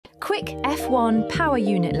quick F1 power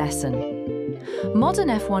unit lesson. Modern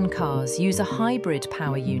F1 cars use a hybrid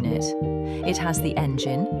power unit. It has the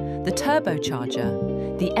engine, the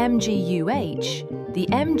turbocharger, the MGU-H, the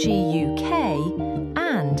MGU-K,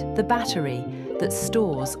 and the battery that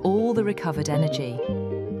stores all the recovered energy.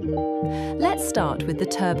 Let's start with the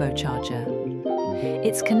turbocharger.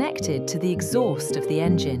 It's connected to the exhaust of the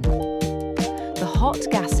engine. The hot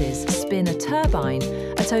gases spin a turbine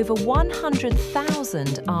at over 100,000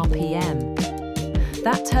 RPM.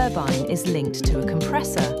 That turbine is linked to a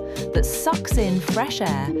compressor that sucks in fresh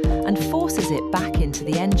air and forces it back into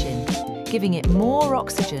the engine, giving it more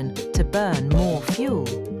oxygen to burn more fuel,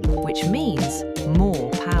 which means more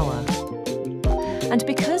power. And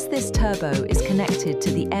because this turbo is connected to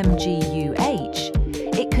the MGU-H,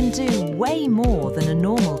 it can do way more than a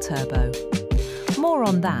normal turbo. More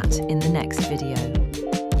on that in the next video.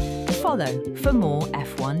 Follow for more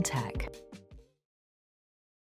F1 tech.